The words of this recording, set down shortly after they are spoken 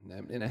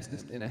Welcome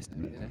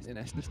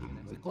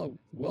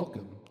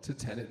to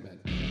Tenet Men.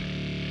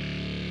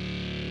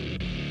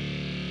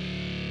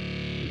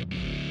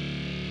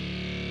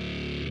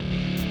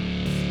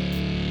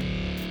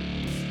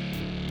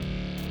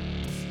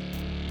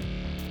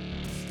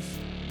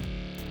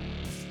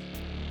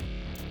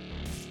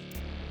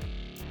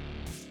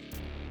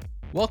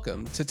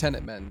 Welcome to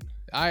Tenet Men.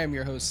 I am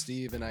your host,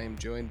 Steve, and I am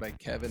joined by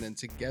Kevin, and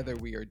together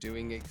we are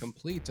doing a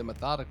complete and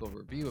methodical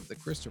review of the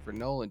Christopher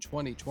Nolan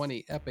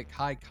 2020 epic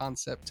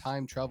high-concept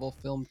time travel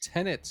film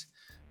Tenet.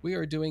 We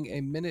are doing a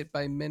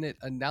minute-by-minute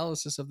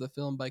analysis of the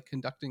film by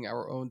conducting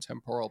our own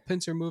temporal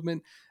pincer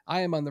movement.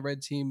 I am on the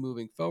red team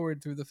moving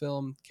forward through the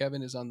film.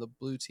 Kevin is on the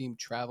blue team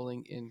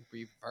traveling in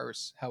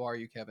reverse. How are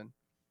you, Kevin?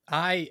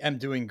 I am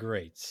doing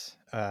great.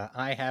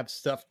 I have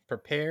stuff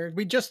prepared.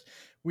 We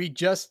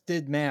just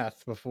did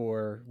math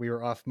before we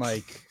were off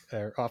mic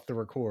or off the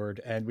record,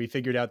 and we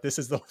figured out this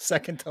is the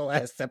second to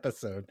last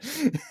episode.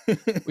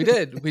 We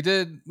did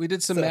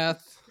some So-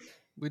 math.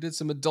 We did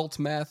some adult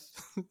math.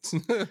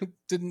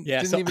 didn't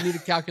so even need a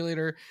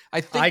calculator.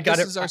 I think this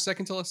is our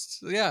second to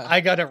last. Yeah.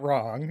 I got it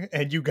wrong,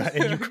 and you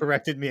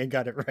corrected me and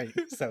got it right.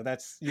 So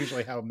that's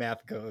usually how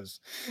math goes.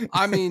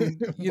 I mean,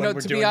 when we're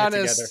doing it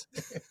together.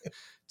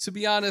 To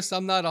be honest,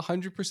 I'm not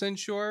 100%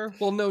 sure.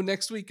 We'll know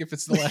next week if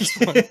it's the last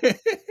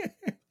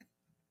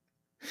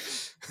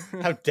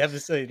one. How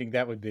devastating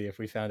that would be if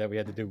we found out we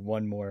had to do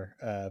one more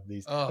of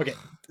these. Oh. Okay,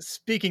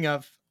 speaking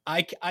of,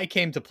 I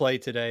came to play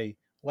today.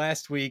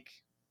 Last week,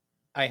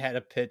 I had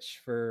a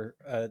pitch for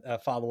a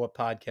follow-up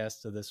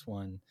podcast to this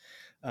one,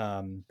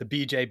 the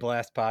BJ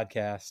Blast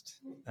podcast.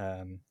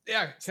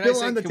 Yeah,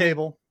 still on the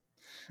table.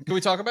 Can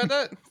we talk about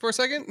that for a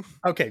second?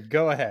 Okay,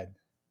 go ahead.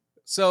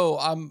 So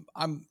I'm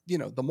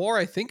the more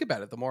I think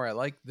about it, the more I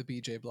like the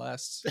BJ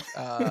Blast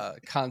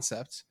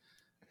concept.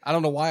 I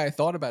don't know why I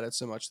thought about it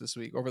so much this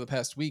week, over the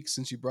past week,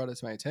 since you brought it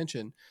to my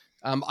attention.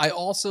 I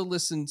also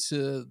listened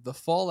to the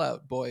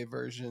Fallout Boy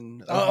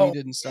version of We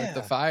Didn't Start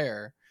the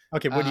Fire.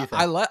 Okay, what do you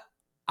think?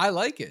 I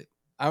like it.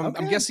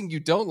 I'm guessing you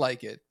don't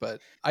like it,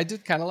 but I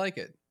did kind of like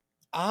it.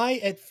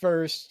 I at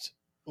first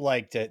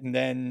liked it, and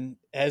then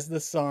as the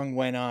song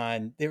went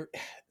on,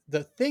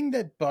 the thing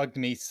that bugged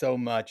me so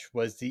much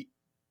was it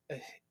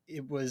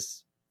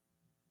was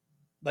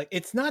like,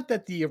 it's not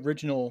that the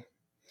original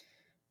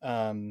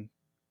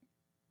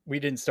We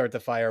Didn't Start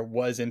the Fire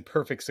was in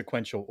perfect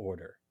sequential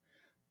order,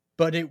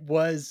 but it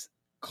was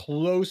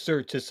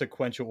closer to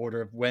sequential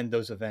order of when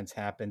those events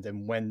happened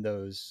and when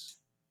those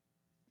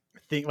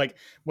things, like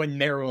when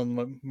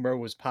Marilyn Monroe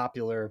was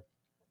popular,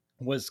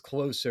 was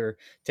closer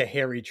to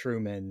Harry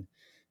Truman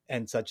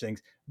and such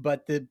things.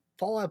 But the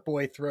Fall Out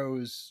Boy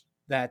throws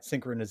that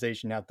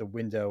synchronization out the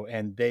window,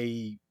 and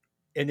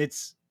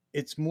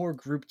it's more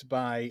grouped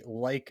by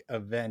like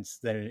events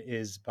than it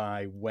is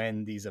by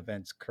when these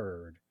events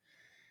occurred,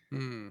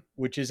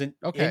 which is an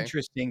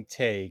interesting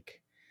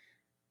take.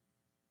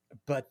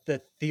 But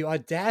the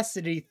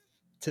audacity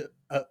to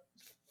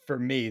for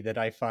me that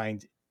I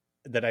find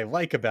that I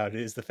like about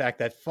it is the fact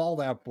that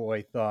Fall Out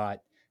Boy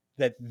thought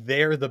that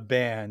they're the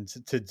band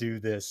to do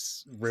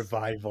this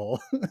revival.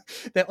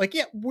 That, like,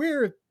 yeah,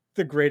 we're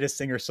the greatest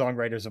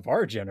singer-songwriters of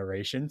our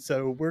generation,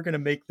 so we're going to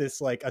make this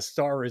like A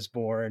Star Is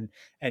Born,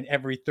 and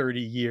every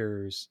 30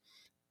 years,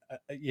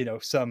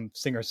 some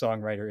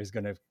singer-songwriter is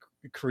going to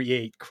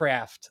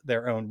craft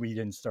their own We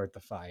Didn't Start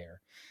the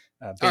Fire.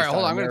 Based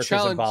on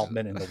America's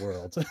involvement in the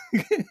world.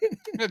 I'm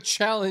going to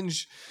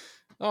challenge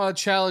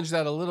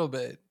that a little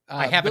bit.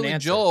 I have an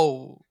answer.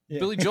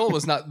 Billy Joel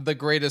was not the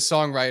greatest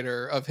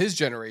songwriter of his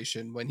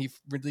generation when he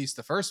released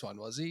the first one,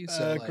 was he?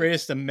 So,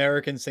 greatest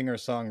American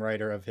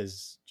singer-songwriter of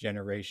his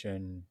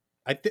generation.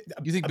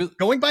 You think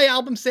going by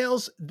album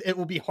sales, it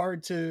will be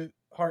hard to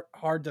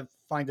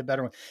find a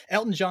better one.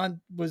 Elton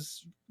John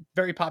was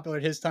very popular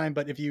at his time,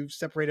 but if you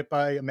separate it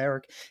by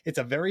America, it's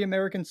a very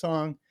American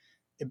song.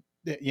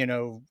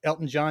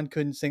 Elton John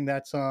couldn't sing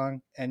that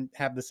song and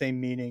have the same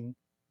meaning.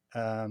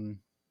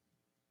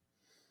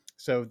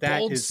 So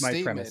that is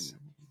my premise.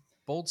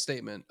 Bold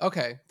statement.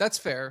 Okay, that's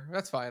fair.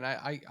 That's fine.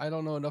 I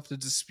don't know enough to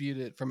dispute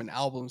it from an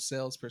album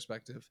sales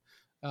perspective.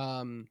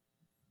 I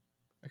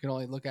can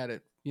only look at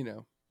it,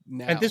 now.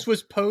 And this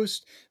was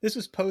post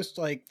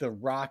like the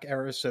rock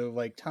era. So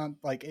like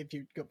if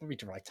you go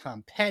to like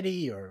Tom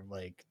Petty or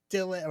like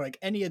Dylan or like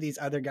any of these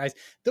other guys,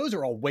 those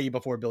are all way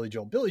before Billy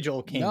Joel. Billy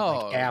Joel came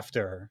like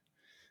after.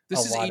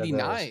 This is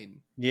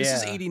 89. Yeah.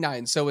 This is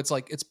 89. So it's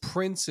like, it's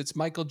Prince, it's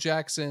Michael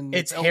Jackson,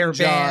 it's hair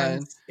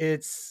bands,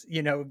 it's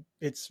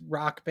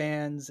rock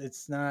bands.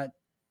 It's not,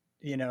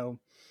 and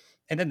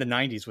then the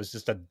 90s was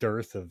just a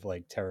dearth of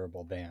like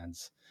terrible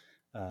bands.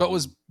 But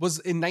was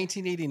in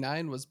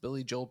 1989, was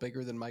Billy Joel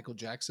bigger than Michael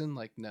Jackson?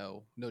 Like,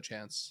 no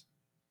chance.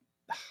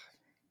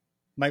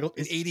 Michael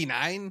in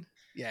 89?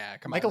 Yeah,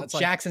 come on. Michael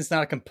Jackson's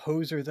not a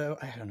composer, though.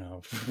 I don't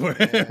know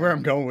where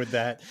I'm going with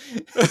that.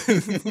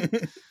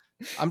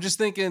 I'm just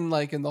thinking,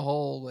 like, in the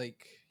whole,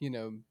 like,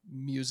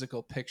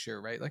 musical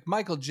picture, right? Like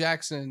Michael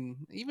Jackson,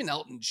 even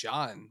Elton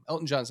John.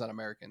 Elton John's not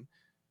American.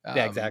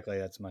 Yeah, exactly.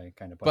 That's my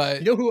kind of point. But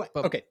you know who?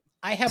 But, okay,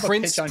 I have a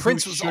pitch on who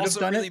Prince was should have also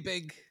done really it.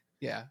 big.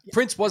 Yeah.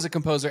 Prince was a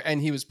composer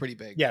and he was pretty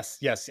big. Yes,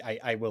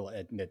 I will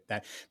admit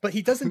that. But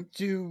he doesn't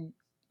do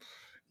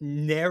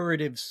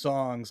narrative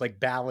songs like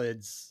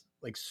ballads,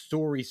 like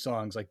story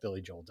songs like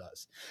Billy Joel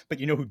does. But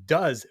you know who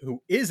does,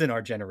 who is in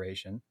our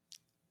generation?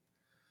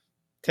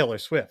 Taylor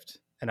Swift.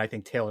 And I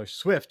think Taylor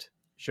Swift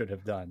should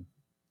have done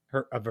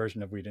a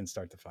version of We Didn't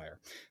Start the Fire.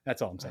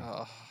 That's all I'm saying.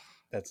 Oh,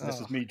 This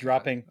is me God.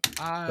 dropping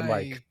the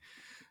mic.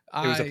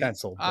 It was a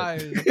pencil,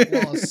 but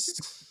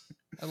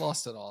I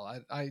lost it all.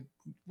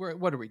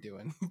 What are we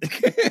doing?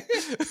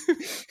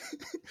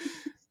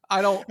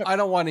 I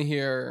don't want to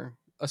hear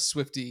a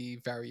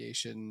Swiftie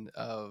variation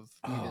of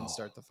We Didn't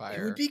Start the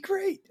Fire. It would be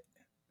great.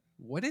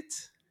 Would it?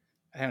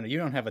 I don't know. You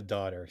don't have a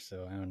daughter,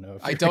 so I don't know.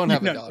 If I don't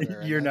have a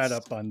daughter. You're not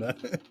up on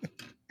the.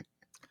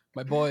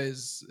 My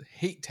boys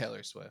hate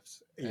Taylor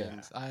Swift,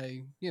 and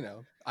I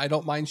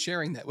don't mind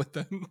sharing that with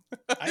them.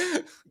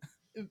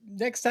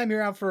 Next time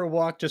you're out for a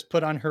walk, just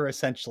put on her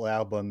Essential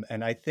album,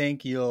 and I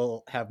think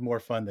you'll have more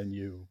fun than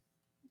you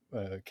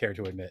care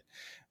to admit.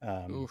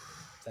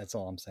 That's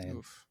all I'm saying.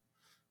 Oof.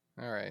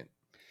 All right.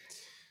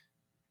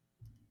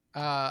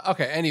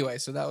 Okay. Anyway,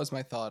 so that was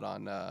my thought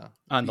on the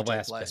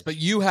last pitch. But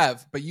you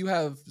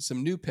have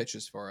some new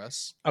pitches for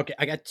us. Okay,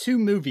 I got 2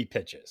 movie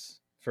pitches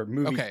for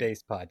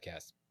movie-based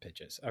podcast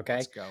pitches. Okay,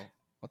 let's go.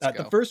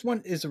 The first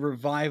one is a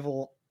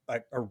revival, a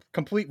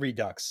complete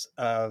redux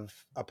of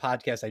a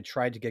podcast I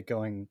tried to get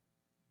going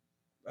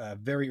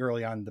very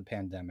early on in the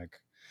pandemic,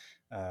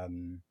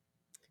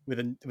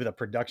 with a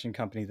production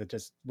company that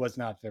just was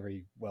not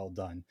very well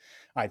done,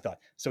 I thought.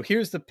 So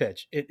here's the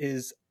pitch. It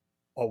is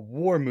a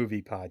war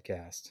movie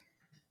podcast.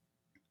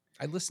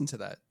 I listened to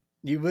that.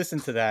 You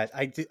listened to that.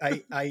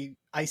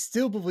 I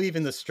still believe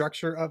in the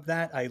structure of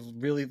that. I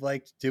really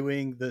liked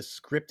doing the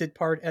scripted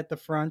part at the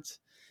front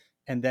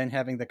and then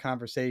having the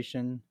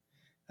conversation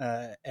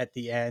at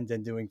the end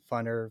and doing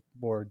funner,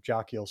 more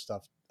jocular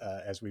stuff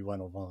as we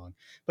went along,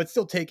 but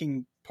still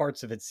taking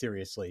parts of it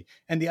seriously.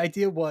 And the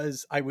idea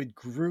was I would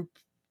group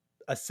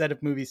a set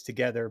of movies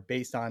together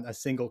based on a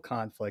single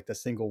conflict, a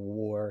single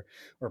war,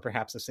 or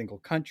perhaps a single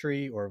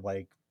country, or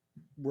like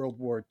World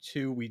War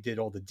II. We did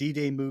all the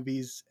D-Day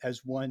movies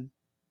as one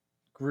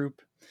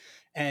group.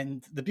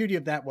 And the beauty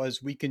of that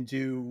was we can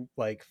do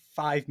like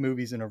 5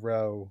 movies in a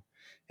row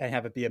and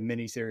have it be a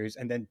mini series,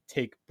 and then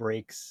take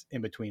breaks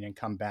in between and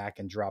come back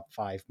and drop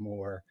 5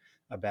 more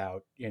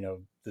about,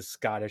 the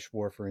Scottish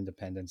War for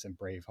Independence and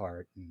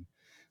Braveheart, and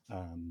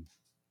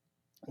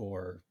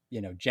or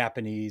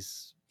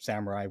Japanese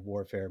samurai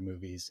warfare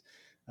movies.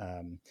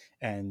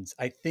 And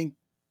I think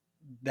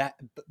that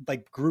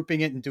like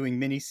grouping it and doing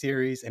mini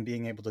series and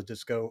being able to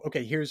just go,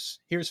 okay, here's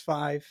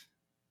 5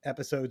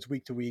 episodes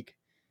week to week,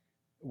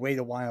 wait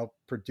a while,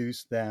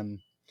 produce them,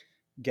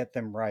 get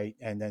them right,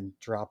 and then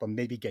drop them,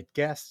 maybe get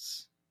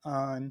guests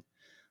on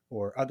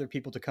or other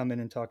people to come in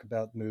and talk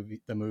about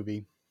the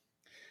movie,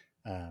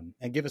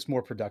 and give us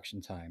more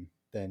production time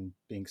than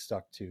being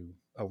stuck to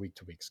a week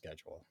to week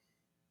schedule.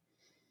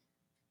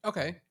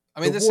 Okay. I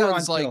mean, this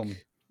sounds like film,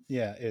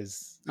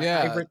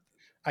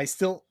 I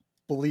still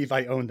believe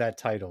I own that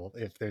title,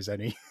 if there's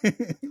any,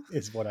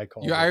 is what I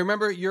call it. I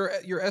remember your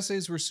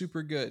essays were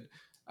super good.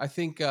 I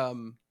think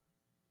I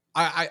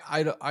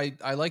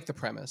like the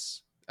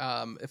premise.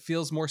 It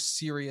feels more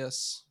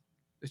serious.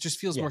 It just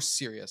feels more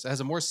serious. It has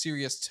a more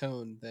serious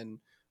tone than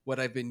what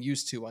I've been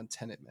used to on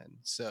Tenet Men.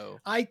 So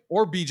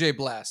or BJ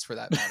Blast for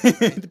that matter.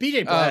 The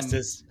BJ Blast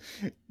is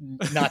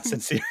not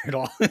sincere at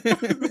all.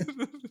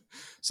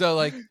 So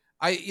like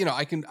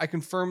I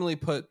can firmly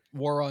put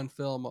War on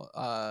Film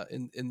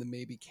in the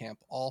maybe camp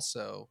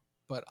also,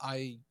 but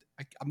I'm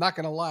not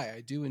gonna lie,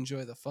 I do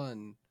enjoy the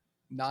fun,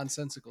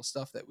 nonsensical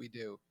stuff that we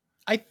do.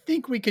 I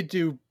think we could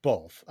do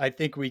both. I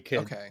think we could.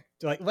 Okay.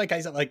 Like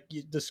I said, like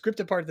the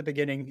scripted part at the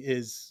beginning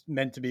is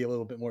meant to be a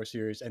little bit more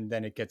serious, and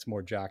then it gets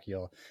more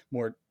jocular,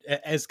 more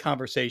as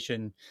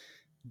conversation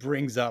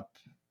brings up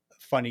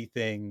funny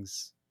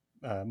things,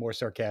 more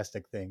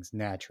sarcastic things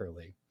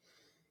naturally.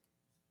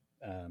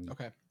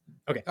 Okay.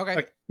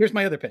 Here's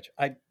my other pitch.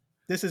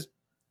 This is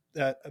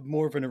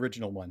more of an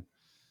original one.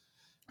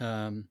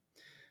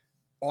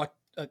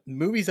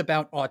 Movies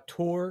about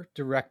auteur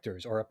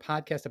directors, or a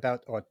podcast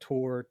about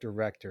auteur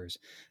directors,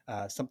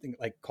 something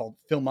like called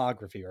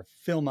filmography or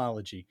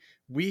filmology.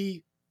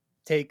 We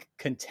take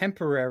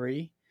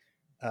contemporary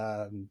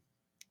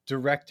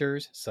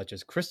directors such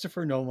as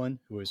Christopher Nolan,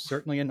 who is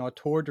certainly an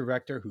auteur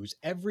director, whose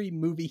every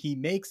movie he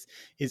makes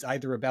is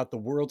either about the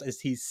world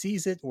as he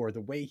sees it or the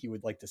way he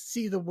would like to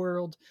see the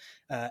world,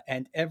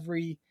 and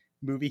every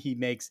movie he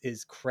makes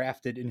is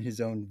crafted in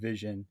his own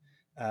vision.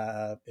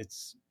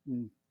 It's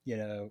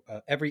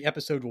every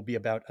episode will be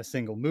about a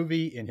single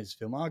movie in his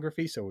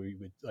filmography. So we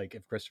would, like,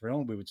 if Christopher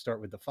Nolan, we would start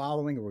with The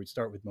Following, or we'd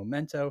start with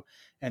Memento,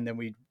 and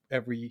then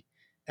every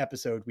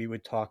episode we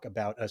would talk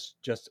about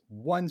just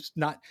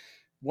not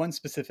one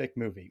specific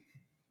movie,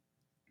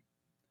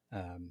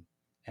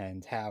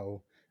 and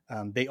how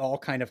they all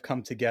kind of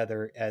come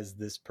together as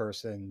this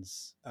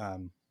person's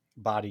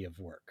body of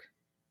work.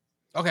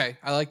 Okay,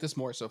 I like this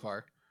more so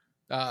far.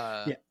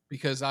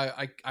 because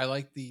I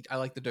like the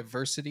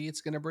diversity it's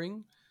going to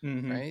bring,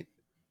 Hmm. right?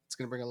 It's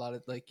going to bring a lot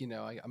of like,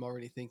 I'm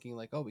already thinking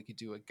like, oh, we could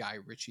do a Guy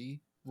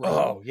Ritchie run.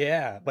 Oh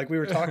yeah, like we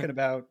were talking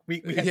about.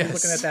 We're looking at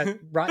Yes. that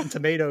Rotten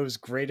Tomatoes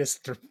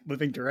greatest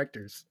living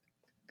directors.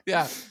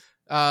 Yeah.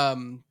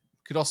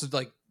 Could also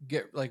like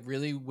get like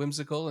really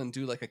whimsical and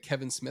do like a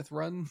Kevin Smith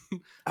run.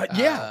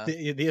 Yeah, uh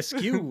the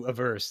Askew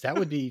averse, that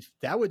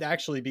would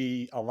actually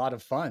be a lot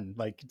of fun,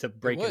 like to it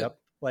break it would. up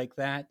like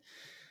that.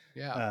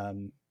 Yeah.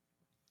 Um,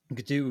 you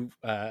could do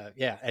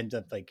yeah, end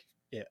up like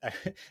yeah.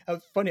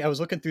 Funny, I was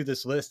looking through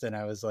this list and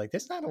I was like,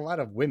 there's not a lot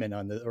of women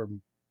on the or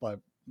uh,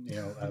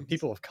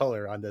 people of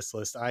color on this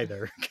list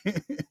either.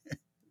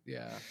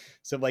 Yeah.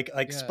 So like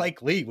Yeah.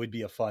 Spike Lee would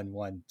be a fun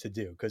one to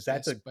do because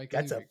Yeah, Spike Lee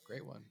that's would be a a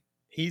great one.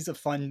 he's a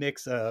fun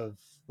mix of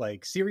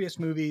like serious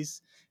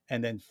movies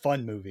and then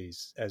fun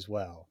movies as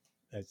well.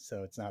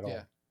 So it's not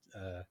Yeah.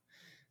 all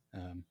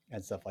uh,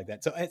 and stuff like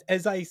that. So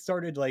as I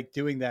started like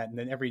doing that, and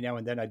then every now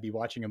and then I'd be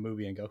watching a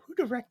movie and go, "Who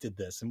directed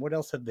this? And what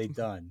else have they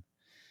done?"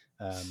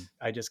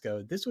 I just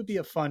go, "This would be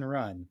a fun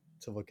run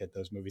to look at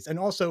those movies." And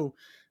also,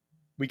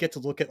 we get to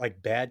look at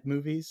like bad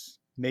movies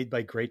made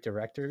by great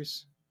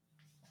directors.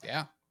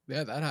 Yeah.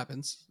 Yeah, that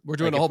happens. We're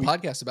doing Like a if whole we,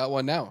 podcast about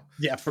one now.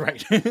 yeah, right.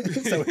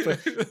 So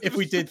if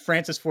we did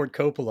Francis Ford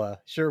Coppola,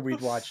 sure,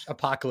 we'd watch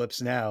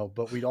Apocalypse Now,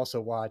 but we'd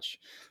also watch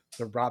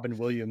the Robin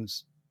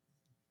Williams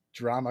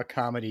drama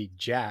comedy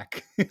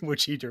Jack,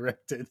 which he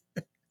directed.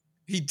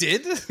 He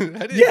did? I didn't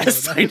know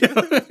Yes, I know.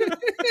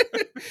 that.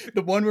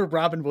 The one where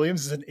Robin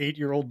Williams is an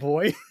 8-year-old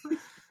boy.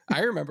 I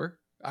remember.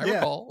 I Yeah,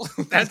 recall.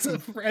 that's a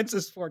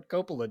Francis Ford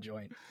Coppola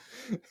joint.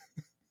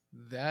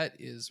 That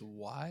is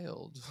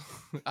wild.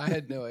 I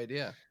had no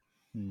idea.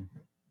 Hmm.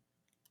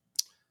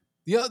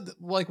 Yeah,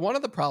 like one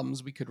of the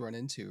problems we could run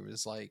into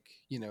is like,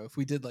 if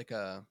we did like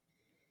a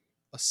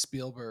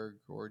Spielberg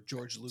or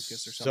George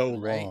Lucas or So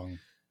something, right? long.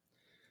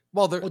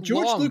 Well, they're Well,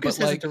 George long, Lucas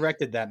but hasn't like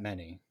directed that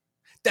many.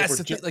 If that's we're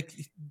the thing. just Like,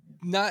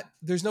 not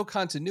there's no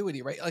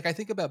continuity, right? Like I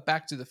think about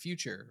Back to the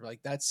Future,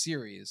 like that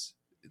series.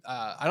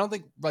 I don't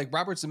think like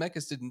Robert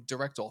Zemeckis didn't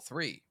direct all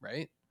three,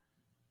 right?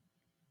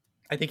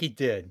 I think he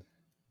did.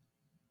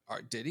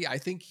 Or did he? I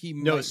think he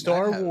No, might not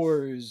Star have.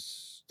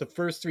 Wars, the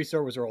first 3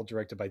 Star Wars are all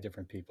directed by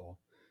different people.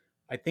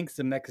 I think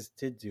Zemeckis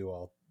did do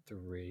all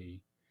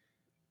 3.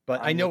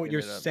 But I I'm know what looking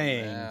you're it up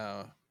saying.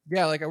 now.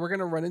 Yeah, like we're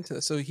gonna run into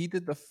this. So he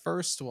did the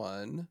first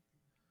one.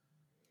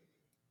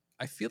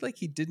 I feel like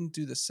he didn't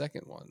do the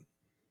second one.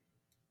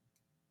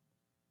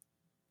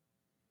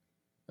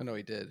 Oh no,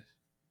 he did.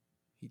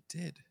 He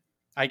did.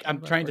 What I'm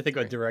about trying to part think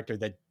of a three? director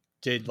that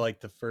did like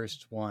the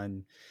first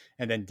one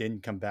and then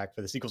didn't come back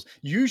for the sequels.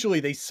 Usually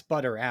they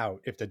sputter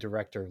out if the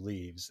director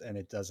leaves and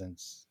it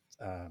doesn't,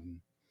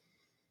 um,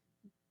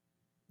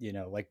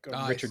 like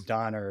I Richard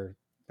Donner.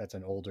 That's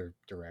an older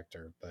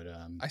director, but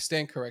I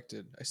stand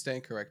corrected. I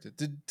stand corrected.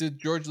 Did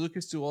George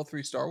Lucas do all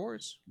three Star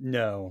Wars?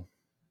 no,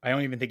 I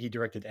don't even think he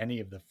directed any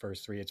of the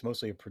first 3. It's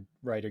mostly a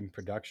writing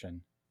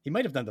production. He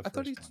might have done the I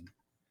thought he first one.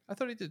 I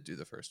thought he did do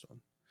the first one.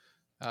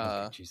 Okay,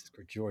 Uh Jesus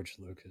Christ, George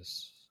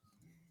Lucas.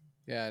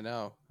 yeah, I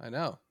know. I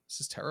know.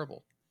 This is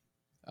terrible.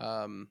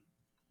 Um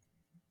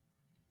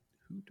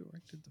who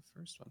directed the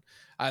first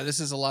one? This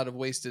is a lot of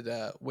wasted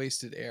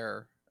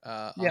air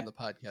Yeah, on the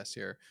podcast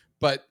here.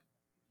 But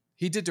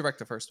he did direct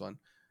the first one.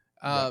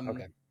 right. Um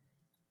Okay,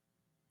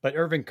 but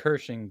Irving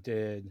Kershing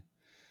did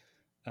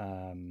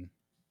um,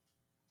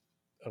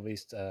 at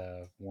least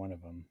one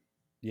of them.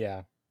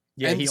 Yeah,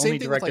 yeah. and He same only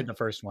thing with directed like the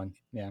first one.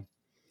 Yeah.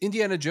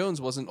 Indiana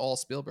Jones wasn't all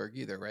Spielberg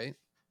either, right?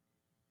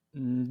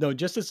 No,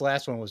 just this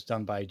last one was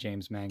done by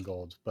James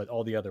Mangold, but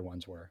all the other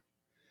ones were.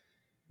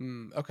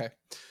 Okay.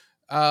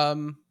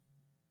 Um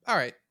all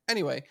right.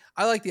 Anyway,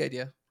 I like the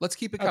idea. Let's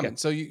keep it Okay. coming.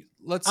 So you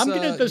let's I'm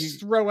gonna you just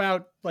throw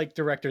out like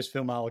directors'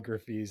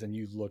 filmographies, and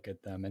you look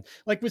at them. And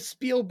like with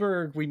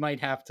Spielberg, we might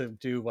have to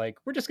do like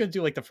we're just gonna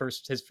do like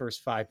his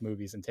first 5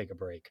 movies and take a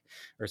break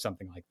or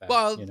something like that.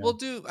 well, we'll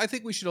do I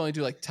think we should only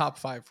do like top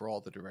 5 for all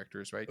the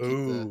directors, right? Keep the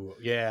Ooh,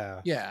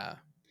 yeah. yeah.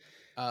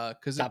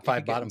 Cuz Top it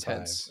five, could get bottom five.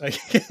 intense.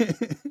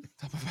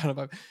 Top of bottom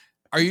 5.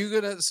 Are you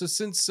going to so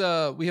since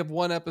we have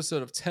one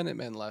episode of Tenet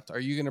Men left, are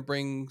you going to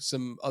bring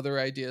some other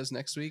ideas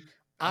next week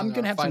I'm on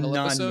gonna our have some final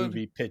episode?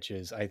 non-movie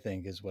pitches. I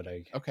think is what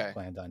I Okay.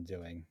 planned on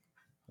doing,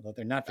 although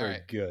they're not All very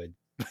right. good.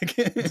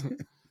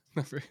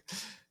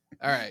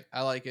 All right,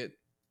 I like it.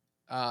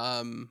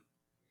 Um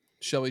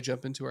shall we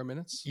jump into our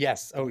minutes?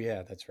 Yes. Oh,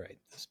 yeah. That's right.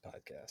 This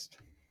podcast.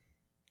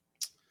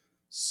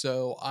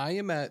 So I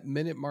am at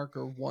minute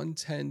marker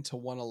 110 to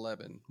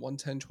 111,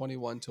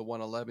 110.21 to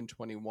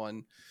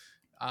 111.21.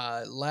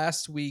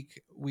 Last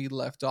week we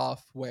left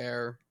off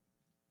where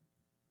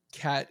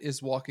Kat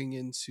is walking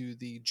into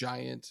the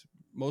giant,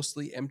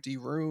 mostly empty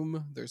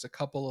room. There's a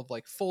couple of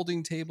like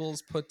folding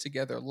tables put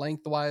together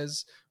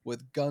lengthwise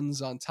with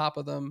guns on top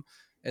of them,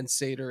 and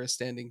Seder is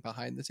standing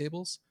behind the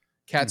tables.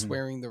 Kat's Mhm.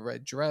 wearing the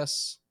red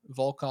dress.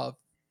 Volkov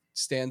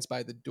stands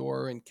by the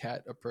door, and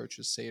Kat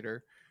approaches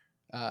Seder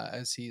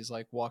as he's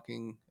like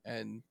walking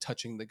and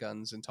touching the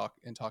guns and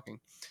talking.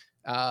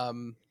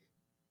 Um,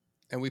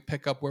 and we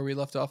pick up where we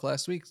left off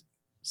last week.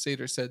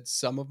 Sator said,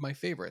 "Some of my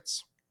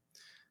favorites."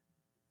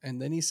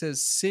 And then he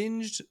says,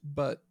 "Singed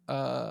but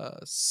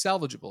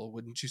salvageable,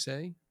 wouldn't you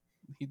say?"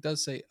 He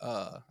does say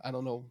I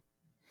don't know.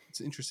 It's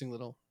an interesting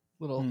little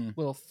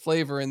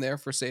flavor in there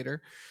for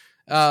Sator.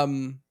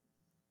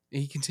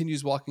 He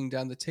continues walking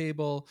down the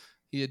table.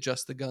 He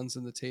adjusts the guns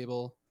on the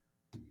table.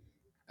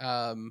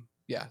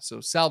 Yeah, so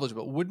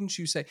salvageable, wouldn't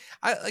you say?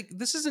 I like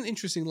this is an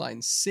interesting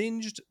line.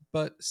 Singed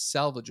but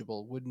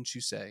salvageable, wouldn't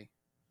you say?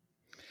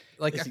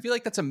 Like I Is he feel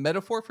like that's a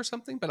metaphor for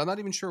something, but I'm not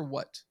even sure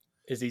what.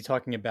 is he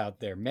talking about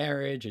their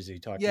marriage? Is he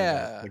talking about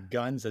Yeah. the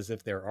guns as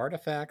if they're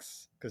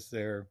artifacts? Because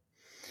they're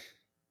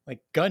like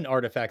gun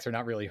artifacts are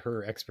not really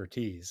her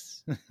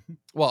expertise.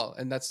 Well,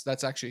 and that's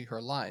actually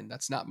her line.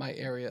 That's not my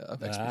area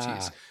of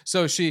expertise. Ah.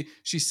 So she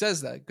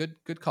says that.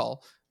 Good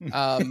call.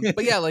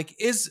 But yeah, like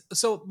is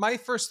so my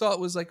first thought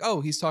was like,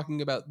 oh, he's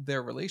talking about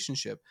their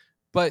relationship,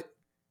 but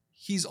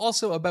he's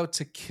also about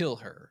to kill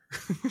her.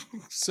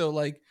 So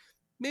like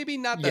maybe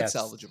not that Yes.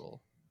 salvageable.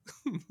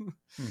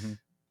 Mhm.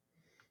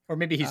 Or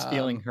maybe he's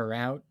feeling um her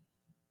out.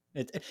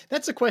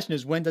 That's the question: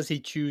 is when does he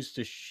choose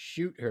to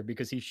shoot her?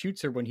 Because he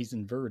shoots her when he's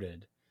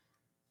inverted,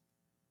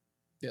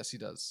 yes, he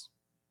does.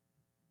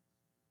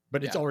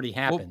 but it's Yeah. already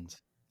Well, happened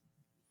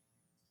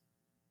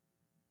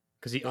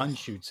because he ugh,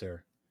 unshoots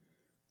her.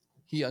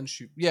 he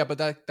unshoot. Yeah, but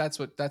that's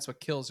what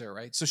kills her,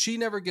 right? So she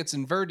never gets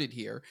inverted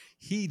here.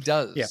 He Yeah.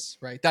 does,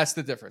 right? That's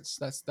the difference.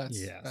 That's the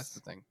Yes.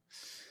 thing.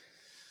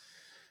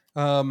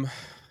 Um,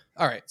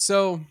 all right.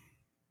 So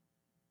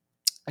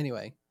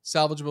anyway,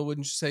 salvageable,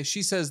 wouldn't you say?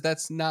 She says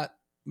that's not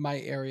my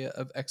area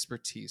of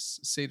expertise.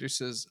 Sater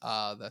says,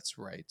 "Ah, that's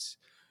right.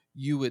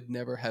 You would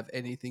never have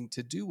anything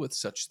to do with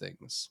such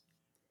things.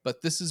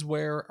 But this is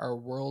where our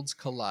worlds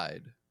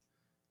collide."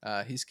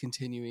 He's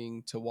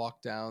continuing to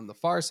walk down the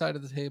far side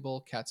of the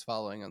table. Kat's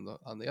following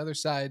on the other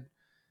side.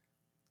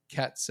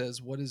 Kat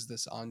says, "What is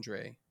this,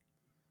 Andre?"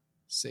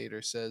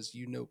 Sater says,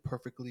 "You know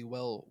perfectly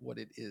well what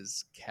it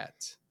is,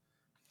 Kat."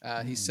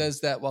 He Mm.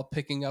 says that while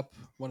picking up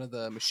one of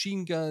the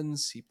machine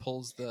guns. He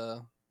pulls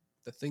the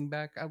thing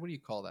back. What do you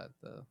call that?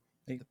 The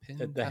pin?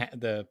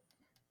 The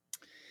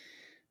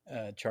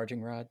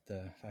charging rod.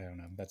 I don't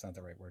know. That's not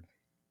the right word.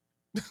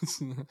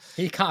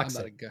 He I'm cocks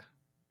not a it. guy.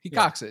 He Yeah.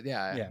 cocks it.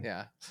 Yeah, Yeah.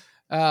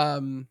 yeah.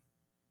 Um,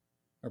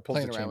 Or pulls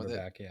the Playing around chamber with it.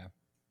 back. Yeah.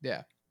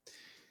 Yeah.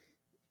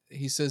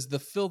 He says the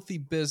filthy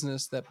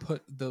business that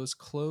put those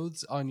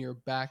clothes on your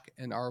back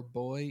and our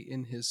boy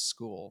in his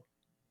school.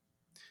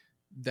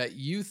 That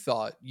you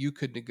thought you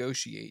could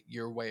negotiate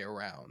your way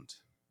around.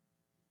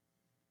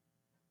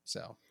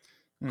 So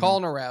Hmm.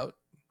 calling her out,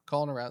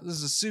 calling her out.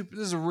 This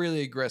is a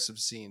really aggressive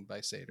scene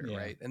by Sater, Yeah.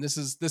 right? And this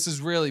is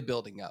really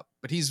building up.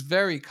 But he's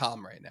very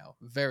calm right now,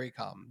 very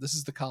calm. This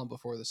is the calm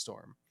before the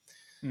storm.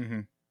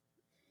 Hmm.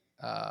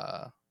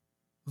 Uh,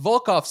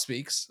 Volkov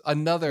speaks.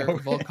 Another Oh,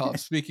 Volkov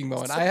speaking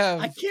moment. so, I I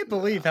have. can't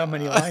believe how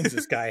many lines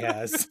this guy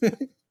has.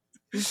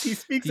 He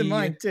speaks in he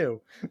mine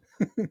too.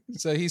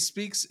 So he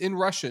speaks in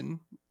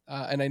Russian,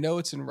 and I know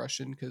it's in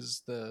Russian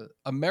because the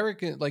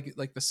American,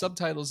 like the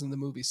subtitles in the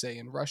movie say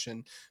in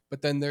Russian,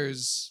 but then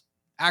there's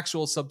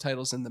actual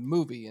subtitles in the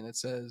movie, and it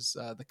says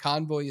the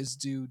convoy is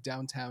due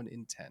downtown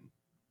in 10.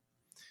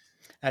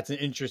 That's an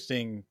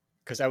interesting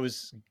because I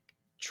was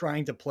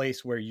trying to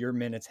place where your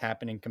minute's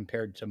happening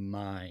compared to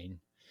mine,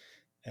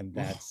 and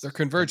Ugh, they're that's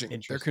converging. They're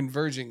interesting.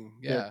 converging.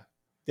 They're Yeah.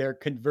 they're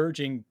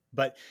converging,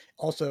 but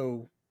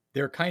also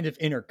they're kind of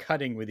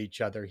intercutting with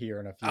each other here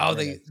in a few Oh,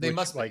 they minutes, they which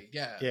must like be.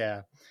 Yeah,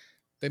 yeah.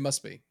 they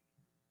must be.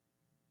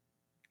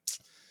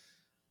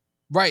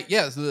 Right.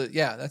 Yeah.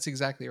 Yeah, that's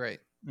exactly right.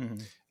 Hmm.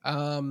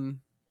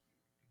 Um,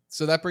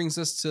 so that brings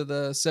us to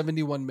the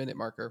 71-minute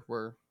marker.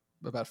 We're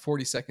about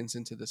 40 seconds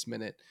into this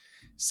minute.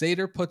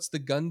 Sater puts the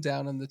gun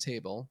down on the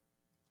table.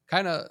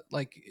 Kind of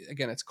like,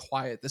 again, it's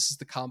quiet. This is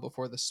the calm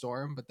before the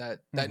storm, but that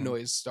Hmm.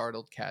 noise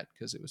startled Kat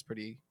because it was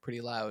pretty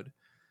loud.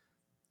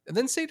 And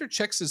then Sater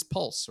checks his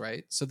pulse,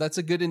 right? So that's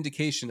a good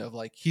indication of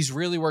like he's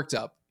really worked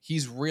up.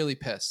 He's really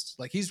pissed.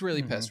 Like he's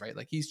really Hmm. pissed, right?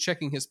 Like he's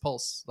checking his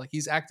pulse. Like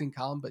he's acting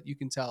calm, but you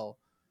can tell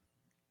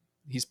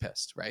he's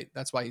pissed, right?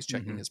 That's why he's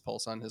checking Hmm. his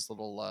pulse on his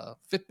little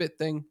Fitbit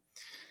thing.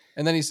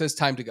 And then he says,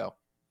 "Time to go."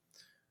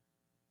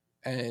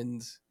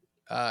 And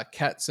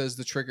Kat says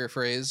the trigger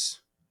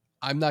phrase,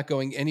 "I'm not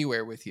going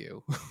anywhere with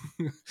you."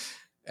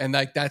 And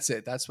like that's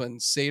it. That's when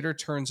Sater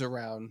turns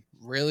around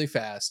really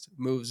fast,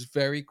 moves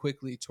very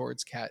quickly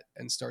towards Kat,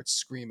 and starts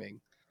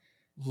screaming,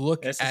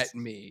 "Look This at is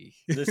me!"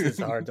 this is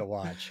hard to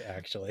watch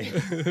actually.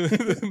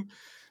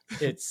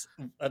 It's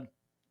a,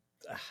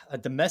 a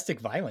domestic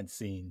violence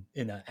scene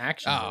in an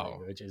action movie,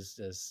 Oh, which is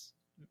just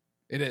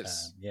it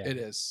is. yeah. It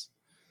is.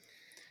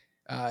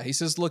 He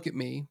says, "Look at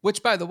me,"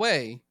 which, by the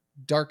way,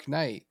 Dark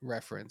Knight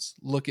reference.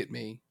 "Look at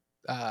me."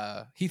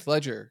 Heath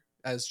Ledger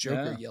as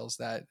Joker Yeah. yells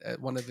that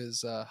at one of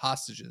his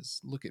hostages.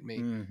 "Look at me."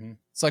 Hmm.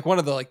 It's like one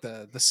of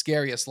the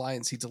scariest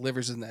lines he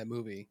delivers in that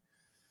movie.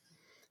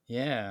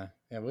 Yeah.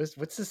 Yeah.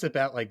 What's this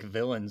about? Like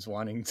villains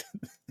wanting to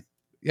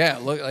Yeah,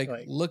 look at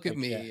like yeah.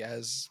 me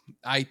as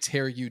I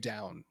tear you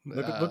down.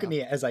 Look at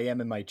me as I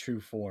am in my true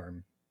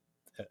form.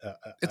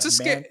 It's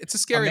a man, it's a a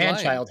scary man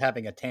line. child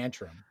having a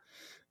tantrum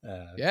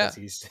Yeah,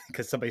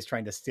 because somebody's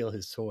trying to steal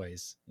his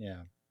toys.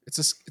 Yeah. it's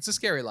a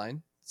scary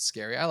line. It's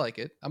scary. I like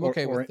it. I'm or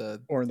okay with or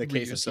the or in the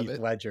case of reuse of Heath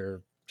it.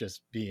 Ledger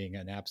just being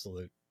an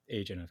absolute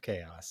agent of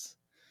chaos.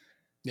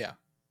 Yeah,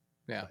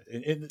 yeah.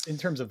 But in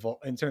terms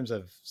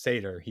of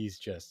Sator, he's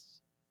just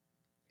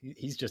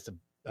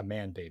a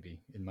man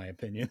baby, in my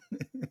opinion.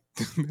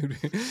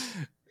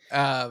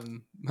 All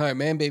right,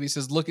 man baby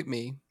says, look at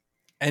me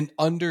and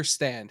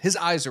understand. His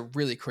eyes are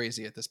really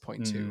crazy at this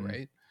point too, Mm,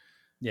 right?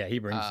 yeah, he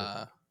brings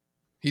it.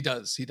 He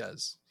does. He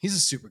does. He's a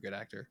super good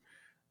actor.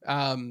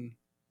 Um,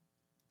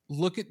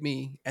 look at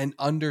me and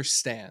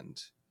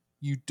understand.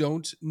 You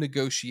don't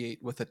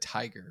negotiate with a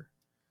tiger.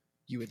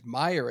 You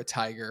admire a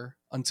tiger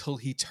until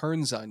he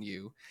turns on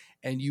you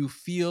and you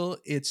feel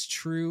its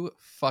true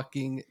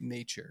fucking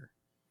nature.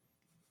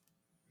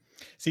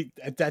 See,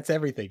 that's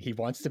everything. He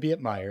wants to be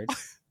admired.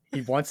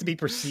 He wants to be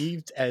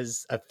perceived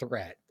as a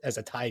threat, as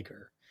a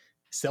tiger,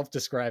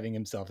 self-describing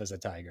himself as a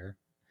tiger.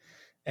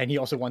 And he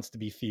also wants to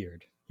be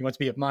feared. He wants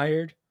to be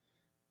admired,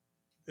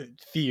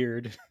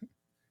 feared,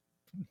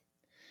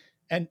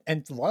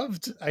 and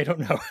loved. I don't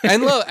know.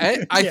 And love,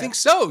 I Yeah, think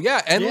so. Yeah.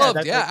 And yeah.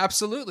 loved. Yeah,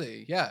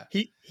 absolutely. Yeah.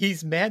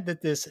 He's mad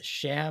that this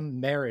sham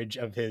marriage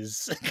of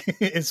his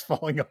is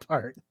falling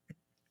apart.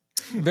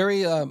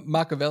 Very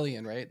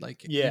Machiavellian, right?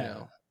 Like,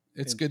 Yeah,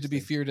 it's good to be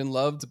interesting. feared and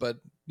loved, but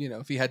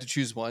if he had to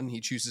choose one, he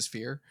chooses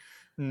fear.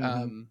 Mm-hmm.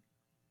 Um,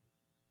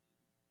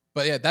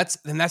 but yeah, that's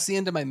the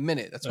end of my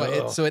minute. That's why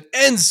Oh, it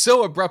ends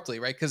so abruptly,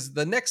 right? Because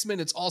the next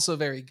minute's also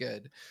very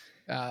good,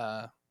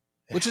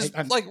 which is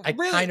like I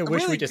really, kind of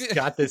wish we really just good.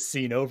 got this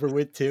scene over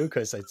with too,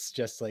 because it's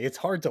just like it's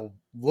hard to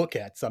look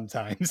at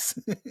sometimes.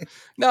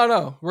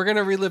 No, we're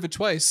gonna relive it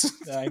twice.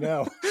 I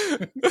know.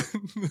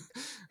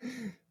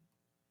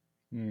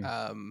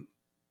 Mm.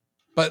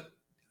 But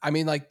I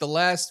mean, like the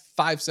last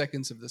 5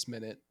 seconds of this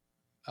minute,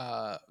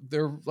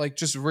 they're like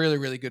just really,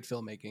 really good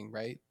filmmaking,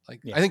 right? Like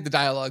Yeah, I think the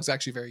dialogue's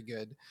actually very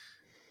good.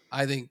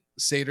 I think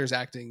Sator's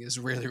acting is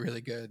really,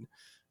 really good.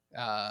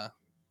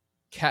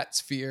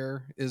 Kat's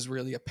fear is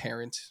really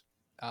apparent,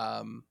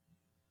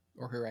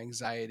 or her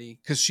anxiety,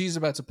 because she's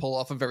about to pull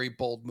off a very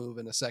bold move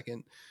in a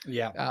second.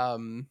 yeah.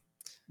 Um,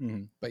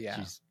 Mm. but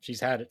yeah, She's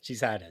had it. She's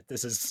had it.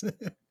 This is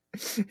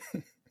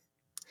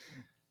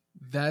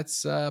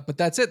but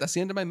that's it. That's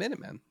the end of my minute,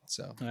 man.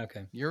 So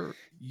okay.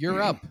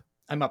 you're up.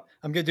 I'm up.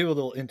 I'm gonna do a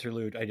little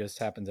interlude. I just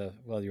happened to,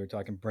 while you were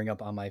talking, bring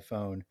up on my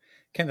phone.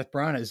 Kenneth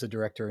Branagh is a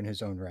director in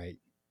his own right.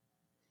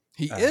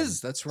 He is.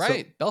 That's So right. let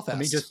me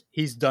Belfast. just,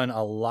 he's done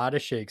a lot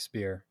of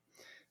Shakespeare,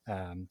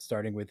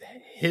 starting with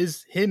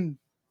him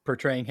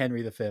portraying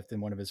Henry V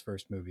in one of his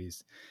first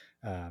movies.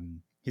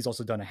 He's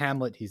also done a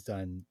Hamlet. He's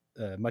done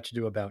Much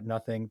Ado About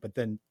Nothing, but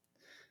then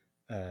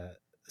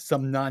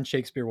some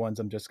non-Shakespeare ones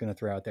I'm just going to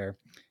throw out there.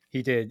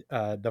 He did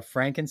the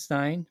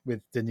Frankenstein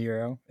with De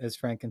Niro as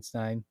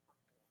Frankenstein.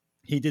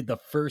 He did the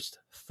first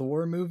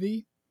Thor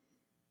movie.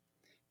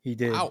 He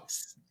did Wow.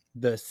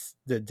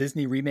 the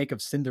Disney remake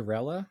of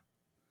Cinderella.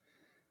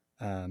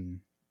 And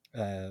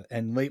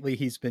lately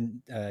he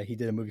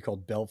did a movie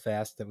called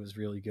Belfast that was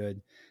really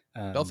good.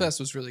 Belfast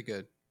was really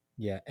good.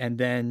 Yeah, and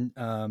then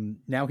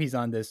now he's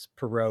on this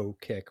Perot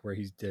kick where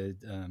he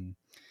did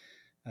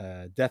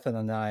Death on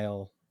the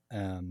Nile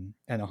and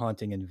A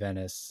Haunting in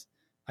Venice.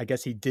 I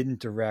guess he didn't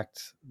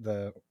direct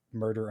the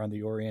Murder on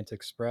the Orient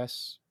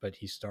Express, but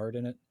he starred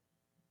in it.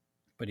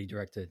 But he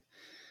directed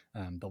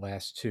the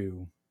last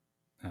two.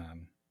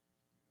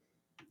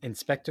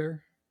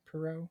 Inspector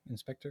Perot,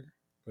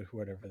 but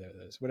whatever that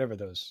is, whatever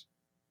those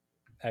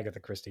Agatha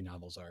Christie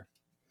novels are.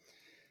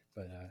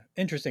 But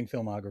interesting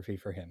filmography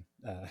for him,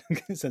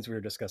 since we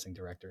were discussing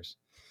directors.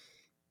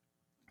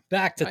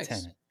 Back to Nice.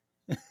 Tenet.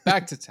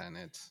 Back to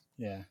Tenet.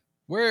 Yeah.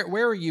 Where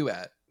are you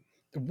at?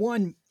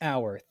 1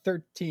 hour,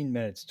 13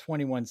 minutes,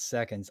 21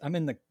 seconds. I'm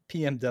in the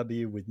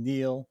PMW with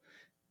Neil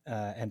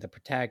and the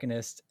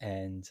protagonist,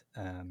 and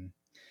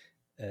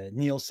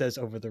Neil says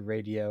over the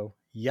radio,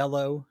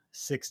 yellow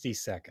 60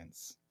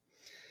 seconds.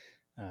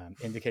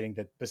 Indicating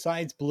that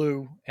besides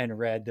blue and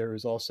red, there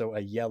is also a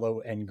yellow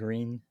and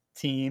green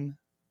team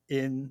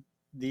in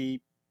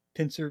the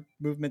pincer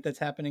movement that's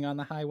happening on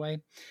the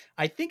highway.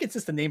 I think it's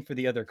just a name for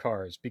the other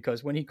cars,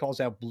 because when he calls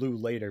out blue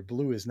later,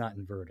 blue is not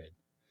inverted.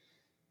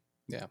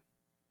 Yeah.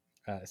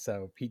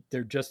 So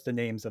they're just the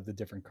names of the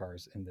different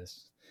cars in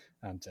this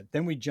set.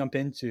 Then we jump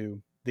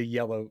into the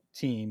yellow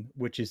team,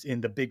 which is in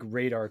the big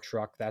radar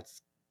truck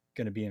that's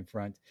going to be in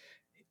front.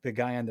 The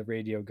guy on the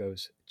radio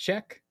goes,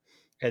 check.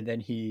 And then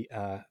he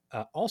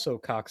also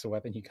cocks a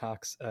weapon. He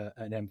cocks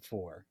an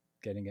M4,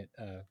 getting it,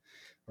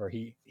 or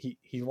he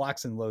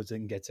locks and loads it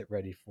and gets it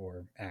ready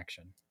for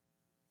action.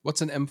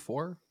 What's an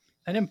M4?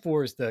 An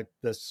M4 is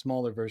the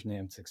smaller version of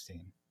the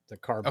M16, the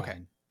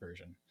carbine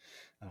version.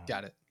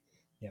 Got it.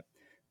 Yep.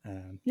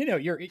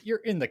 You're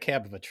in the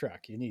cab of a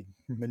truck. You need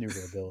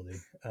maneuverability.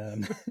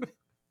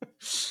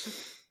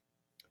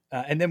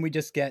 And then we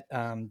just get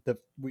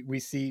we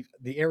see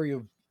the area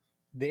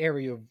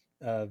of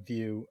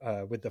view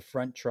with the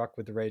front truck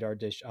with the radar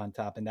dish on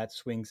top, and that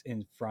swings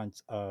in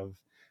front of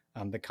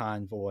the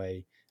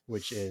convoy,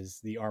 which is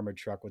the armored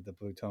truck with the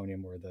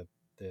plutonium or the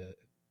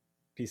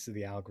piece of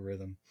the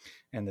algorithm,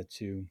 and the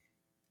two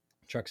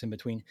trucks in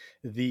between.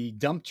 The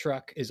dump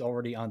truck is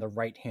already on the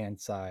right hand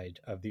side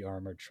of the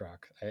armored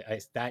truck.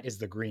 That is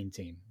the green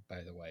team,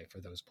 by the way, for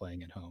those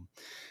playing at home.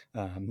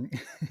 Um,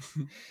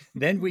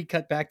 then we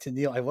cut back to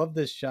Neil. I love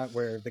this shot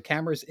where the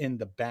camera's in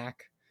the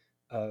back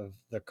of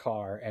the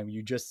car, and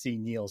you just see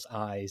Neil's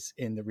eyes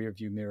in the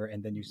rearview mirror,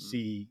 and then you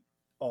see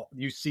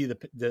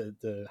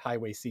the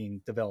highway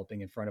scene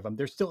developing in front of them.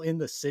 They're still in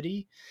the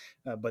city,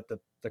 but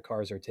the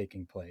cars are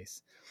taking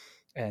place.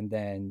 And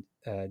then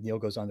Neil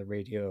goes on the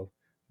radio,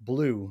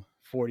 blue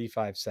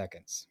 45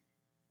 seconds.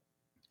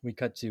 We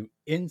cut to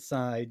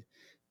inside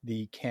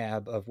the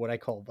cab of what I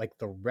call like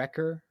the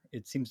wrecker.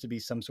 It seems to be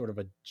some sort of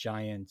a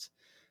giant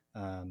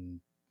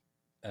um,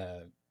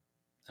 uh,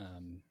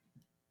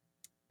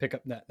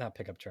 pickup, not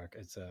pickup truck.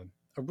 It's a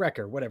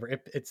wrecker, whatever.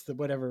 It's the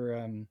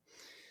whatever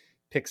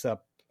picks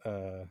up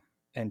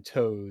and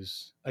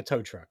tows a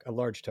tow truck, a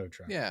large tow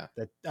truck. Yeah.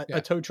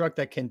 A tow truck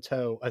that can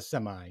tow a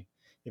semi.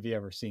 If you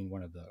ever seen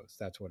one of those,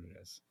 that's what it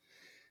is.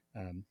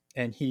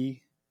 And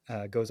he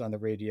goes on the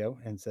radio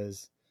and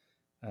says,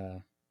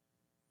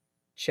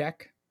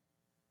 check.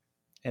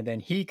 And then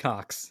he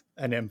cocks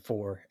an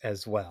M4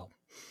 as well.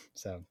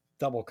 So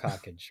double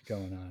cockage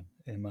going on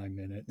in my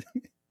minute.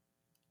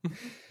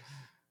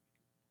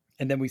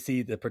 And then we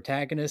see the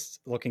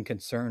protagonist looking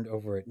concerned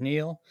over at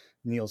Neil.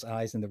 Neil's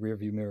eyes in the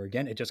rearview mirror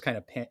again. It just kind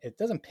of it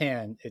doesn't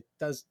pan. It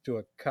does do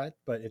a cut,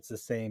 but it's the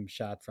same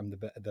shot from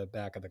the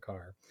back of the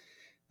car.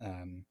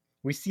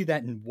 We see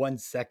that in 1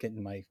 second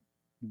in my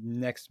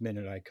next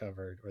minute I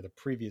covered, or the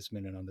previous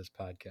minute on this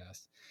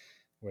podcast,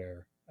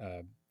 where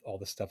all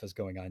the stuff is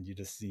going on. You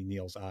just see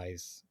Neil's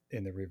eyes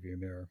in the rearview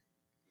mirror.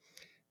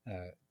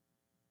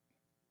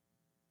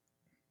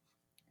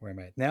 Where am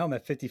I? Now I'm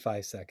at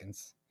 55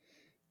 seconds.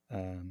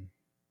 And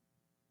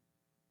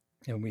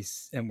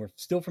we're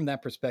still from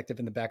that perspective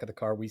in the back of the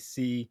car. We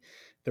see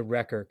the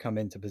wrecker come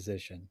into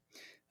position.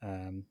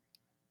 And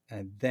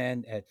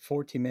then at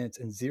 14 minutes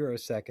and 0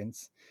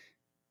 seconds,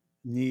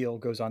 Neil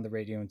goes on the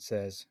radio and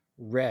says,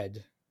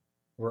 red,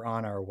 we're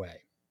on our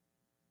way.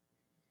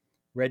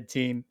 Red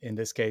team, in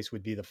this case,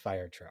 would be the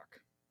fire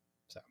truck.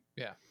 So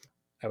yeah.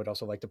 I would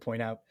also like to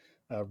point out,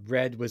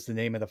 red was the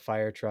name of the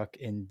fire truck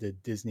in the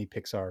Disney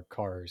Pixar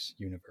Cars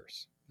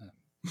universe.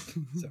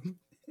 So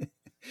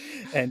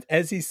and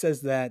as he says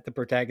that, the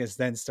protagonist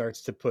then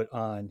starts to put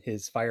on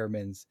his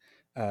fireman's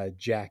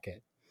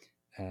jacket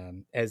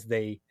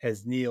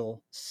as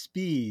Neil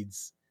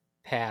speeds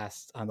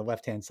past on the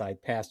left-hand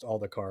side, past all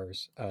the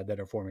cars that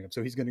are forming up.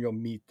 So he's going to go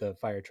meet the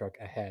fire truck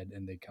ahead,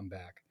 and they come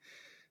back,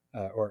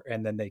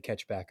 and then they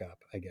catch back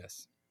up, I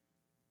guess.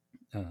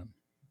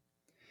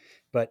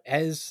 But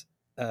as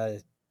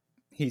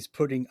he's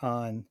putting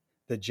on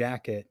the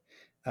jacket,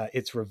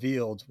 it's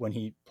revealed when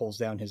he pulls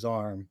down his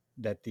arm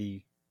that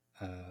the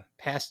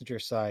passenger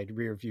side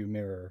rear view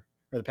mirror,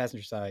 or the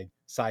passenger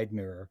side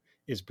mirror,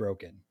 is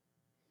broken.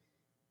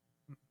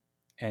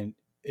 And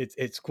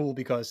it's cool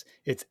because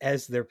it's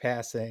as they're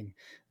passing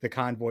the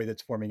convoy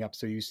that's forming up.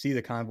 So you see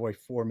the convoy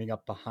forming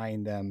up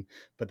behind them,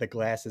 but the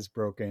glass is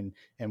broken,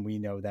 and we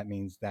know that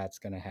means that's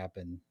going to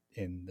happen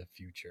in the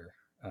future,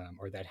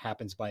 or that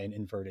happens by an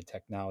inverted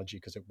technology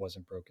because it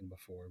wasn't broken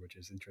before, which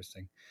is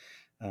interesting.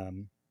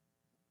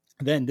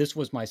 Then this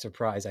was my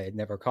surprise. I had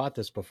never caught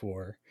this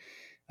before.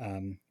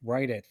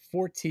 Right at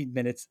 14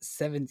 minutes,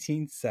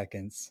 17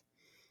 seconds,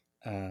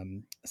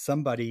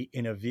 somebody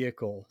in a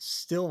vehicle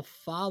still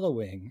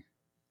following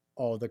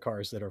all the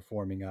cars that are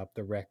forming up,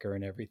 the wrecker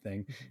and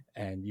everything.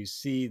 And you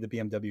see the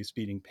BMW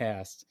speeding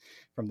past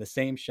from the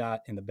same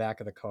shot in the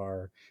back of the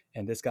car.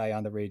 And this guy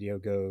on the radio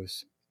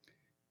goes,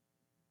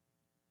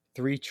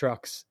 3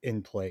 trucks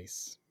in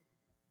place.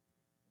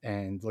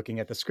 And looking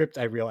at the script,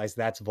 I realized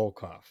that's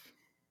Volkov.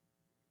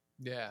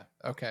 Yeah.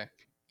 Okay.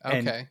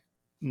 And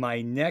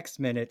my next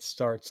minute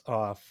starts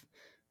off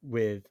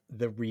with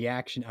the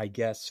reaction, I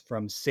guess,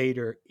 from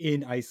Sater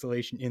in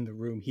isolation in the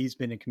room. He's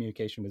been in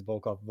communication with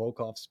Volkov.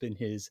 Volkov's been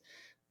his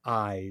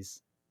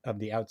eyes of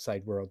the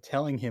outside world,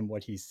 telling him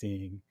what he's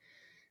seeing.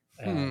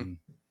 And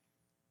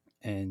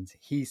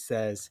he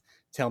says,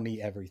 tell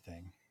me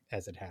everything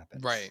as it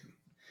happens. Right.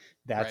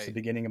 That's the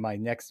beginning of my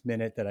next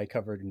minute that I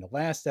covered in the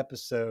last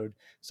episode.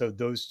 So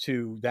those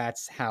two,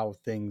 that's how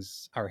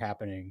things are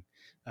happening.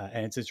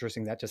 And it's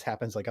interesting that just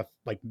happens like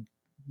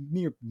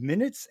mere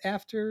minutes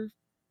after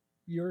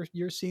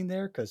your scene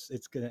there, because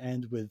it's going to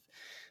end with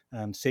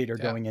Sater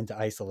going into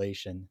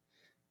isolation,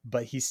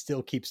 but he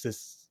still keeps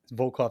this.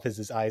 Volkov has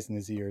his eyes and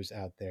his ears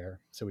out there,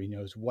 so he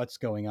knows what's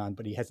going on,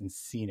 but he hasn't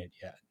seen it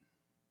yet.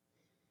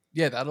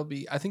 Yeah,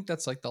 I think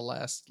that's like the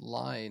last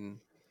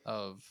line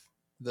of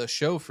the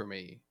show for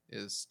me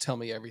is tell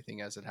me everything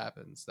as it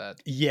happens.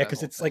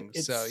 Because it's thing.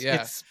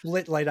 It's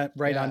split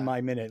right on my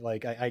minute.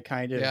 Like I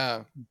kind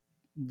of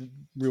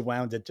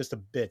rewound it just a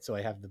bit, so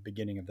I have the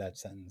beginning of that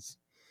sentence.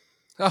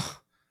 Oh,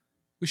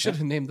 We should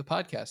have named the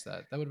podcast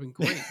that. That would have been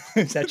great.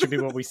 That should be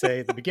what we say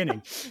at the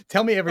beginning.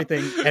 Tell me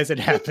everything as it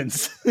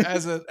happens.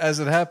 as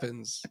it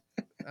happens.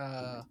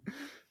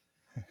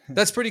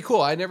 That's pretty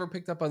cool. I never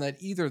picked up on that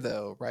either,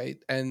 though, right?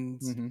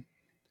 And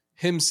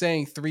him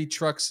saying 3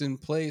 trucks in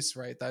place,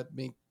 right? That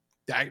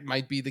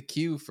might be the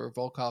cue for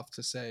Volkov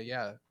to say,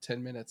 yeah,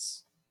 10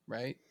 minutes,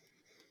 right?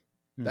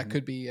 That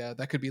could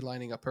be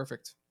lining up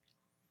perfect.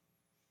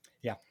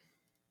 Yeah.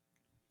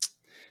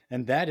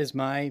 And that is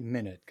my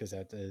minute, because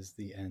that is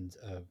the end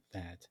of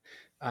that.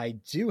 I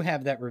do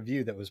have that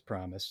review that was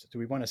promised. Do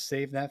we want to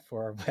save that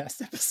for our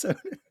last episode?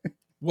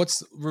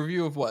 What's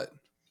review of what?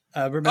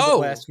 Remember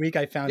last week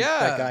I found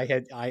that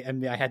guy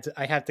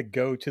I had to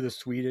go to the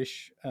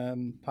Swedish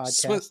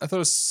podcast. I thought it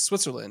was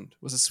Switzerland.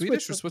 Was it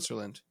Swedish or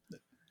Switzerland?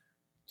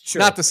 Sure.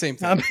 Not the same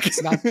thing.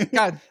 It's not,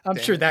 God, I'm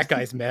sure that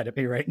guy's mad at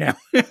me right now.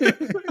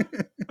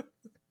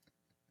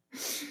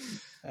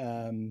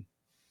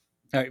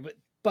 All right, but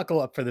buckle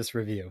up for this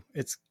review.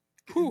 It's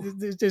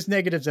there's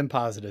negatives and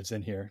positives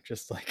in here,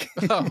 just like.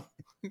 But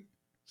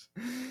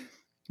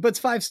it's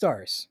 5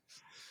 stars.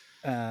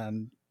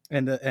 And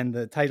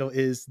the title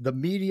is "The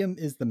Medium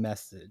is the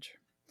Message."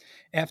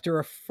 After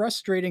a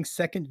frustrating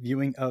second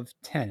viewing of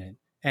Tenet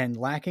and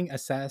lacking a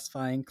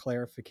satisfying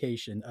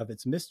clarification of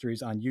its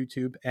mysteries on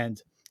YouTube,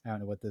 and I don't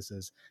know what this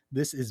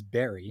is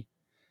Barry,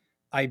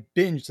 I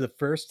binged the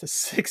first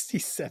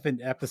 67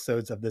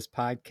 episodes of this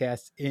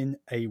podcast in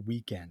a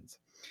weekend.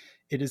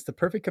 It is the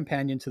perfect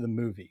companion to the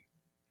movie.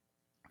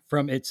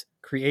 From its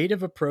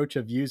creative approach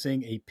of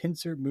using a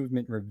pincer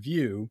movement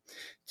review,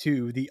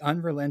 to the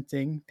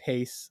unrelenting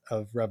pace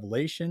of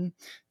revelation,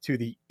 to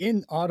the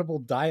inaudible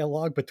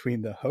dialogue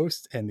between the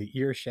host and the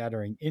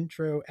ear-shattering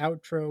intro,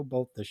 outro,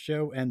 both the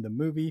show and the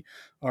movie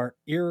are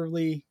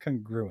eerily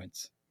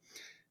congruent.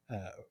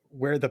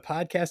 Where the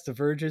podcast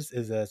diverges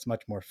is as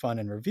much more fun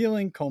and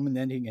revealing,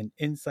 culminating in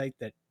insight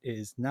that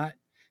is not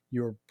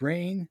your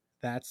brain,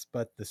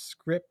 but the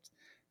script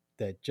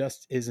that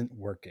just isn't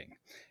working.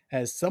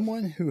 As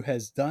someone who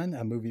has done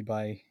a movie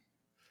by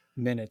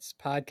minutes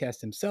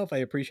podcast himself, I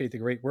appreciate the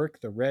great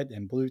work the Red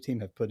and Blue team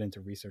have put into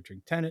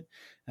researching Tenet,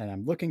 and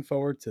I'm looking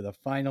forward to the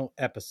final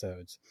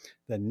episodes.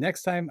 The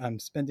next time I'm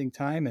spending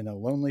time in a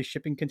lonely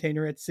shipping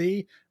container at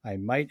sea, I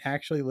might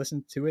actually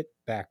listen to it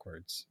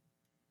backwards.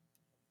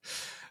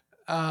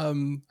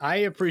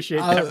 I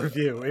appreciate that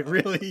review. It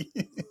really.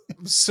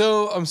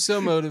 I'm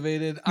so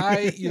motivated.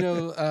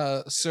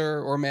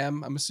 Sir or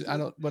ma'am, I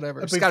don't,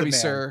 whatever. It's gotta be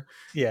sir.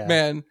 Yeah,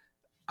 man.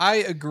 I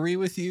agree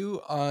with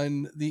you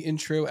on the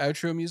intro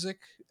outro music.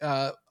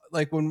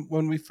 Like when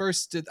we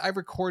first I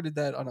recorded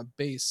that on a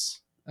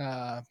bass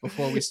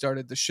before we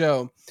started the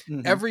show.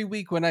 Every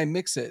week when I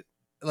mix it,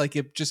 like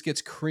it just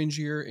gets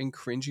cringier and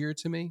cringier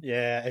to me.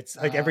 Yeah, it's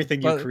like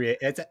everything you create.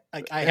 It's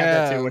like I have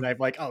that too when I'm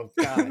like, oh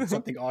god,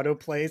 something auto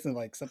plays and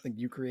like something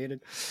you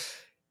created.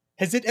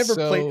 Has it ever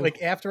played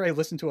like after I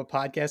listen to a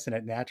podcast and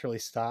it naturally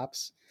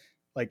stops?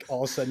 Like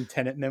all of a sudden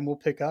Tenet Men will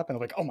pick up and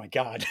I'm like, oh my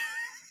god.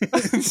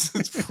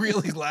 It's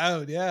really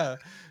loud. Yeah.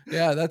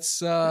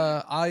 That's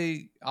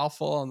I'll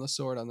fall on the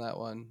sword on that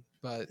one.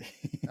 But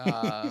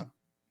that's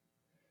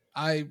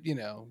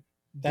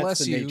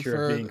bless you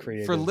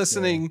for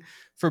listening,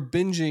 for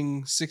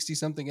binging 60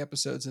 something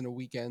episodes in a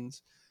weekend.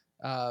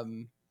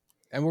 And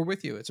we're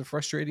with you. It's a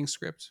frustrating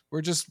script.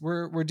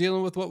 We're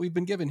dealing with what we've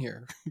been given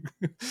here.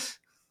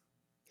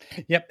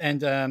 Yep.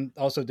 And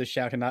also to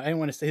shout him out, I didn't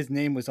want to say his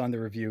name was on the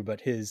review,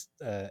 but his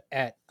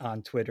 @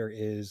 on Twitter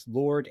is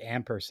Lord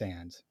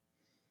Ampersand.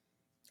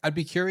 I'd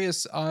be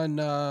curious on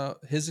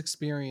his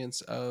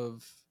experience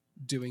of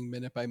doing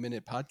minute by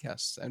minute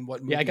podcasts and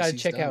what movies I got to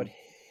check done. out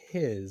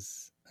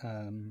his.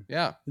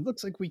 It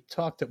looks like we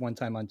talked at one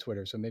time on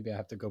Twitter, so maybe I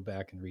have to go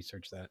back and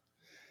research that.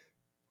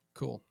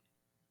 Cool.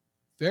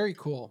 Very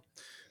cool.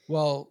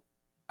 Well,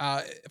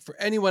 for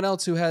anyone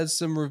else who has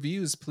some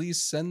reviews,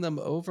 please send them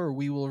over.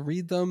 We will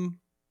read them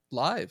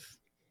live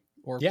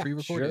or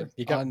pre-recorded. Sure.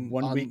 You got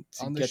 1 week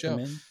to on the get show. them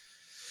in.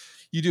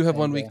 You do have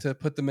 1 week to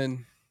put them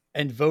in.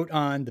 And vote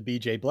on the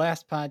BJ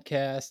Blast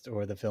podcast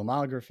or the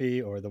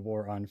Filmography or the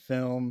War on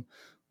Film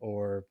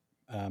or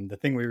the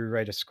thing we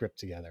rewrite a script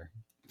together.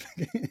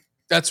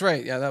 That's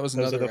right. Yeah, that was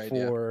Those another are the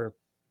 4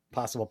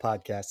 possible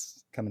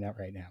podcasts coming out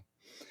right now.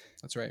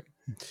 That's right.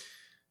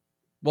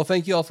 Well,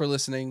 thank you all for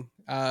listening.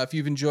 If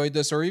you've enjoyed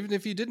this, or even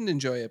if you didn't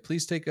enjoy it,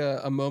 please take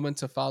a moment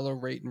to follow,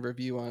 rate, and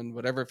review on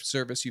whatever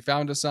service you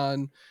found us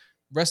on.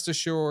 Rest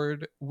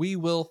assured, we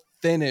will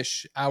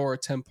finish our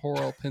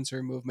temporal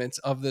pincer movements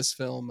of this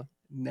film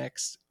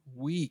next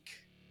week.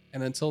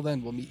 And until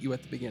then, we'll meet you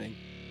at the beginning.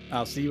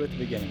 I'll see you at the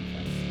beginning.